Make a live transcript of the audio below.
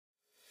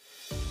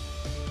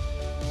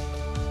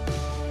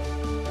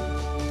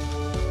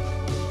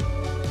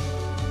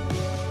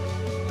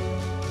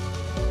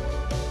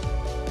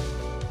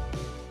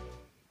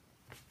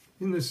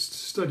in this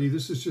study,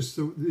 this is just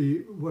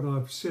what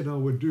I've said I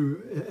would do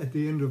at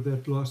the end of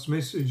that last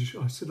message.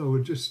 I said I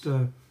would just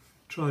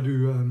try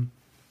to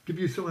give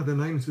you some of the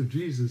names of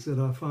Jesus that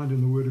I find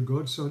in the Word of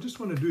God. So I just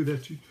want to do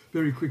that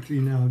very quickly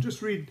now.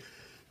 Just read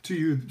to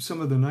you some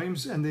of the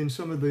names and then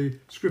some of the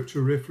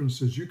scripture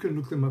references. You can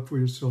look them up for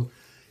yourself.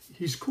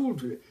 He's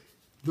called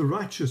the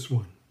Righteous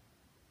One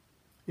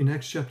in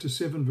Acts chapter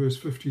 7 verse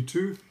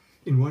 52,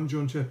 in 1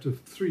 John chapter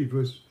 2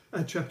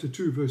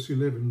 verse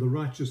 11, the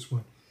Righteous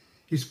One.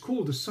 He's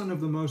called the Son of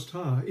the Most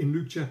High in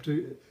Luke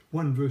chapter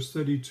 1 verse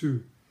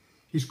 32.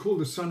 He's called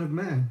the Son of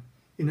Man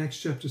in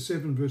Acts chapter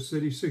 7 verse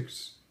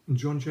 36, in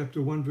John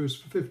chapter 1 verse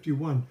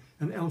 51,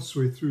 and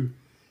elsewhere through.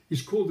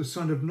 He's called the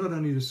Son of, not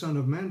only the Son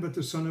of Man, but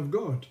the Son of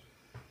God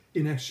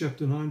in Acts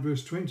chapter 9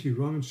 verse 20,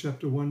 Romans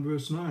chapter 1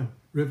 verse 9,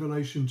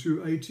 Revelation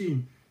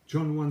 2:18,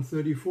 John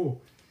 1:34.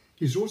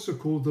 He's also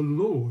called the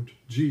Lord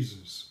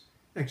Jesus,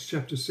 Acts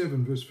chapter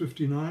 7 verse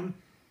 59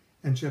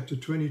 and chapter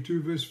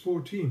 22 verse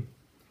 14.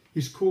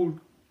 He's called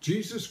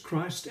Jesus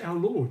Christ our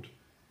Lord.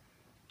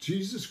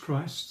 Jesus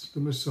Christ, the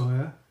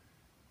Messiah,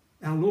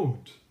 our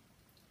Lord.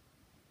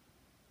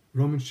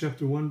 Romans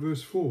chapter 1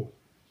 verse 4.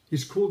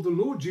 He's called the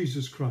Lord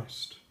Jesus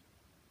Christ.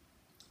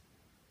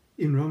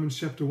 In Romans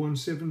chapter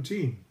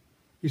 1:17.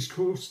 He's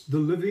called the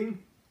living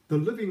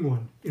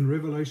one in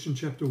Revelation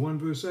chapter 1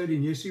 verse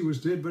 18. Yes, he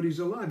was dead, but he's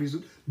alive. He's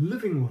a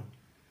living one.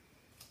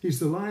 He's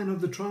the Lion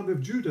of the tribe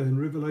of Judah in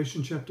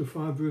Revelation chapter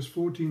 5 verse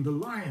 14. The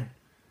Lion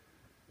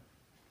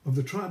of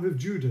the tribe of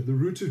Judah, the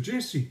root of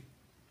Jesse.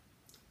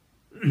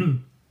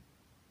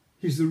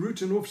 He's the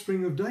root and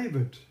offspring of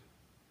David.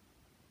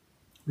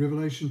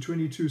 Revelation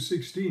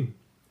 22:16.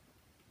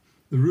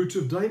 The root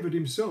of David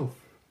himself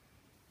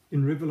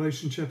in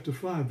Revelation chapter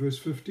 5 verse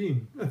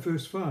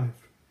 5.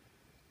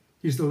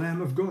 He's the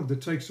Lamb of God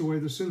that takes away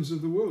the sins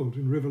of the world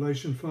in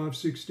Revelation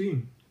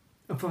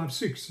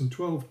 5:6 and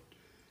 12,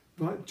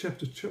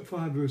 chapter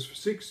 5 verse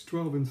 6,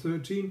 12 and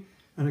 13,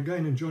 and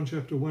again in John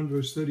chapter 1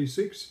 verse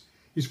 36.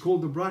 He's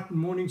called the bright and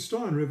morning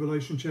star in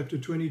Revelation chapter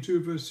 22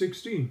 verse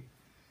 16.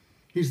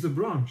 He's the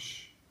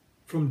branch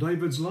from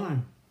David's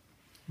line,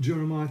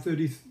 Jeremiah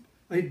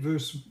 38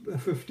 verse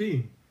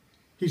 15.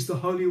 He's the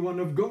Holy One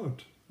of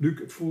God,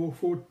 Luke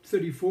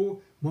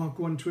 4:34, Mark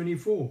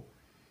 1:24.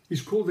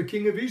 He's called the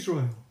King of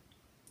Israel,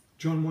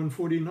 John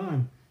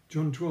 1:49,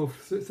 John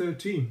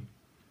 12:13.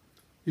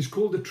 He's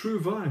called the true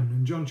vine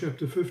in John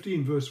chapter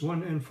 15 verse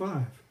 1 and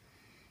 5.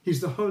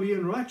 He's the Holy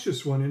and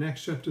Righteous One in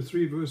Acts chapter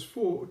 3 verse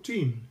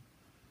 14.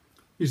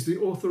 He's the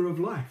author of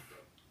life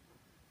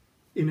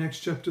in Acts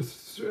chapter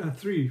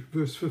 3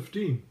 verse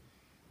 15.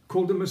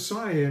 Called the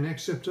Messiah in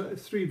Acts chapter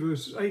 3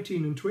 verse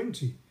 18 and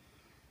 20.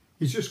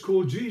 He's just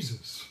called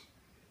Jesus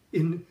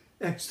in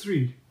Acts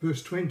 3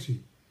 verse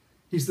 20.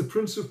 He's the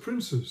Prince of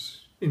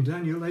Princes in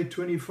Daniel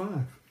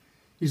 8:25.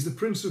 He's the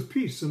Prince of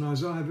Peace in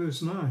Isaiah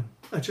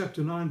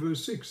chapter 9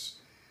 verse 6.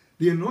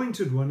 The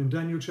Anointed One in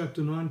Daniel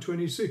chapter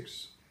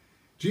 9:26.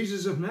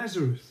 Jesus of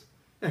Nazareth,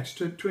 Acts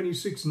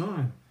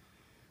 26:9.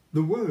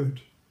 The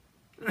Word,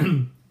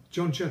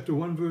 John chapter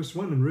 1 verse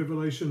 1 and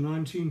Revelation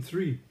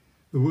 19:3.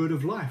 The Word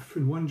of Life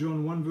in 1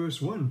 John 1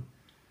 verse 1.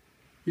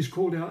 He's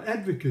called our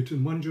Advocate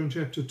in 1 John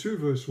chapter 2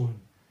 verse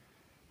 1.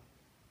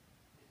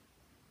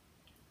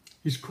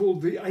 He's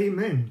called the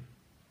Amen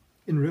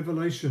in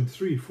Revelation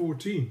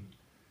 3:14.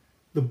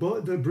 The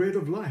bread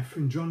of life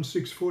in John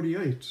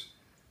 6:48.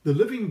 The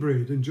living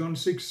bread in John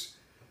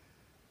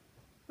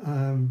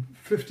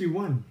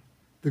 6:51.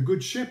 The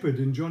Good Shepherd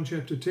in John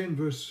chapter 10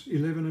 verse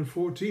 11 and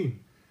 14.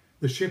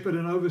 The Shepherd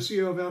and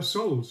Overseer of our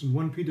souls in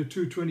 1 Peter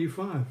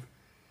 2:25.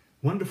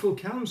 Wonderful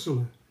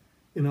Counselor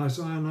in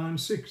Isaiah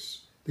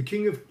 9:6. The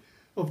King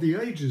of the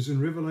ages in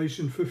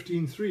Revelation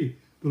 15:3.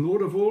 The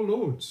Lord of all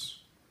lords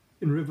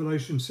in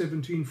Revelation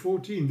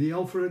 17:14. The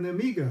Alpha and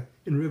Omega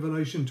in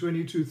Revelation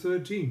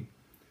 22:13.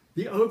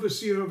 The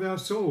Overseer of our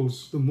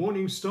souls, the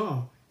Morning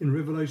Star in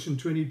Revelation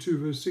 22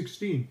 verse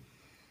 16.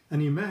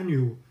 And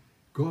Emmanuel,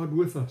 God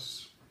with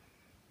us,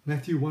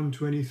 Matthew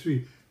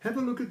 1:23. Have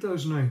a look at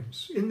those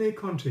names in their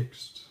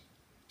context.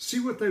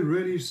 See what they're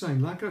really saying.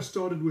 Like I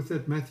started with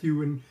that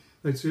Matthew, and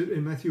they said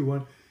in Matthew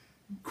 1,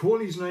 call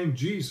his name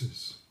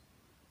Jesus,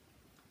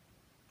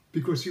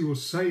 because he will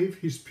save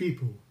his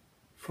people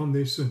from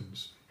their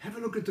sins. Have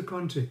a look at the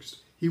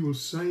context. He will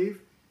save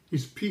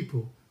his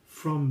people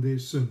from their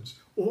sins.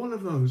 All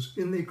of those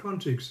in their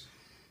context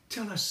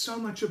tell us so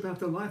much about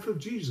the life of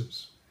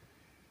Jesus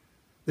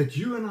that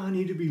you and I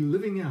need to be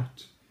living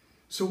out.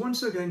 So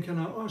once again, can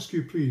I ask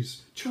you,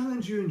 please,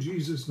 challenge you in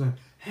Jesus' name,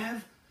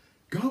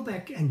 go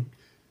back and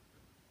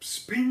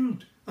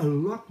spend a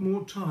lot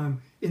more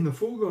time in the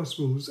four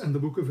Gospels and the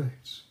book of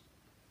Acts.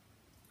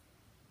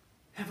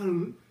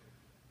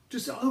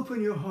 Just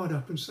open your heart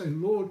up and say,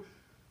 Lord,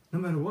 no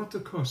matter what the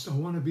cost, I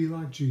want to be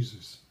like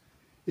Jesus.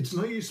 It's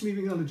no use me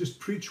being able to just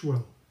preach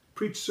well,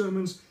 preach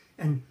sermons,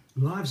 and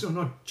lives are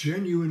not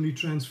genuinely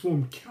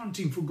transformed,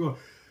 counting for God.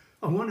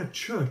 I want a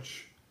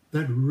church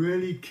that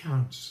really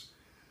counts.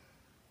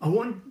 I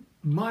want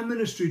my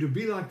ministry to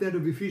be like that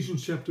of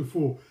Ephesians chapter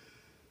 4,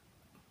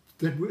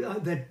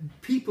 that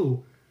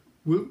people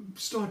will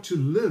start to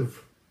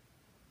live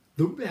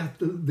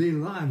their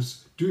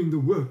lives doing the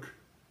work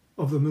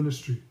of the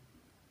ministry.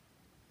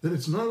 That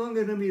it's no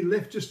longer going to be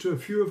left just to a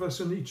few of us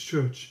in each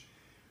church,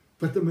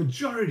 but the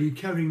majority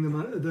carrying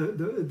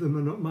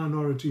the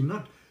minority,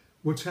 not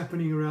what's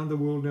happening around the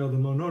world now, the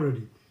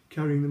minority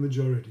carrying the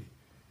majority.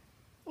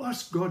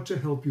 Ask God to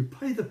help you.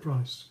 Pay the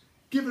price.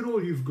 Give it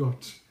all you've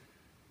got.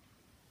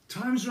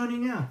 Time's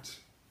running out.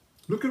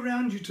 Look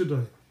around you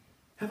today.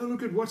 Have a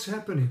look at what's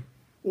happening.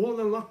 All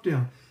the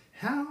lockdown.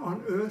 How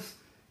on earth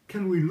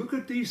can we look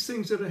at these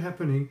things that are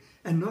happening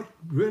and not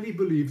really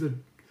believe that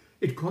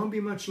it can't be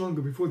much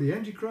longer before the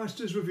Antichrist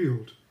is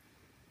revealed?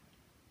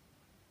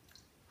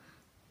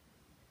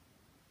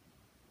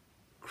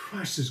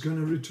 Christ is going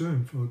to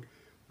return, folk.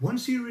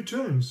 Once he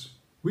returns,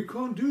 we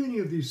can't do any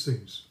of these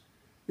things.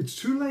 It's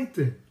too late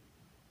then.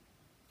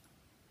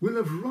 We'll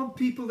have robbed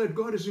people that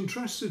God has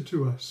entrusted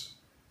to us.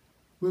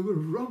 We will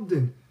rob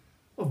them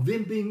of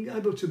them being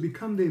able to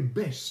become their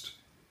best,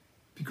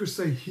 because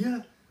they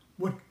hear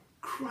what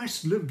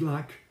Christ lived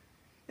like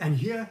and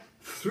hear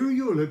through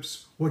your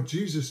lips what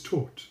Jesus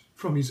taught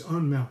from his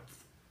own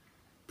mouth.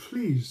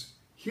 Please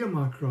hear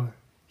my cry,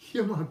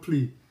 hear my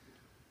plea.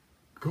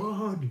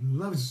 God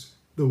loves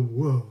the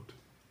world.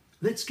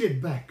 Let's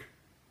get back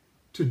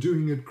to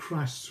doing it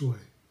Christ's way.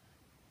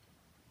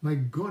 May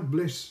God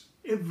bless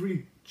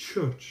every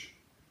church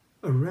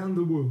around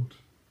the world,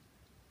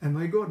 and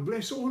may God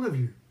bless all of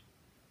you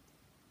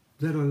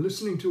that are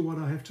listening to what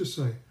I have to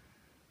say.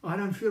 I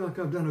don't feel like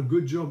I've done a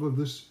good job of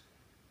this,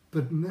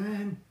 but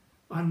man,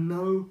 I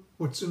know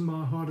what's in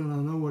my heart, and I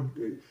know what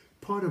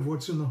part of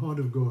what's in the heart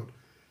of God.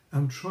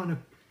 I'm trying to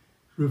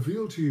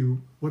reveal to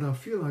you what I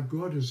feel like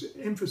God is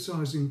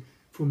emphasizing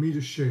for me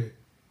to share.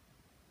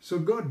 So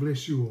God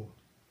bless you all.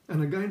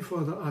 And again,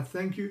 Father, I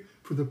thank you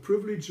for the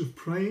privilege of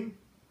praying,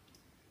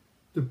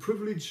 the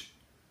privilege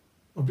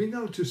of being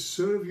able to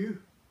serve you,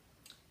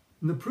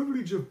 and the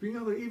privilege of being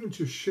able even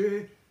to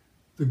share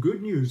the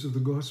good news of the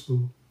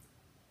gospel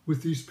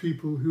with these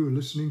people who are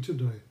listening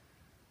today.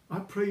 I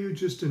pray you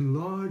just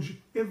enlarge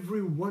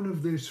every one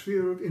of their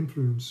sphere of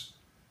influence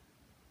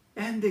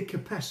and their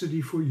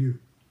capacity for you.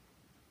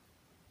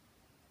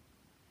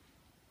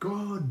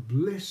 God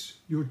bless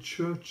your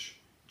church.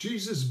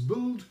 Jesus,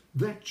 build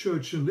that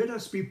church, and let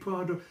us be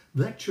part of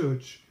that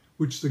church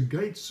which the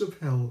gates of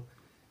hell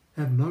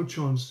have no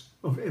chance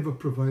of ever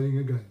prevailing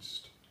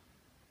against.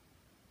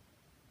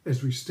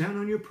 As we stand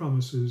on your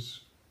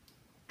promises,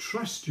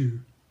 trust you,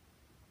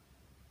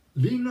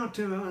 lean not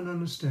to our own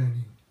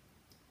understanding,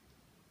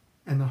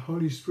 and the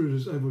Holy Spirit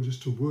is able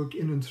just to work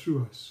in and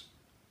through us.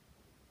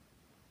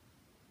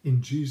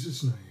 In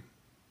Jesus' name,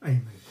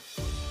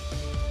 amen.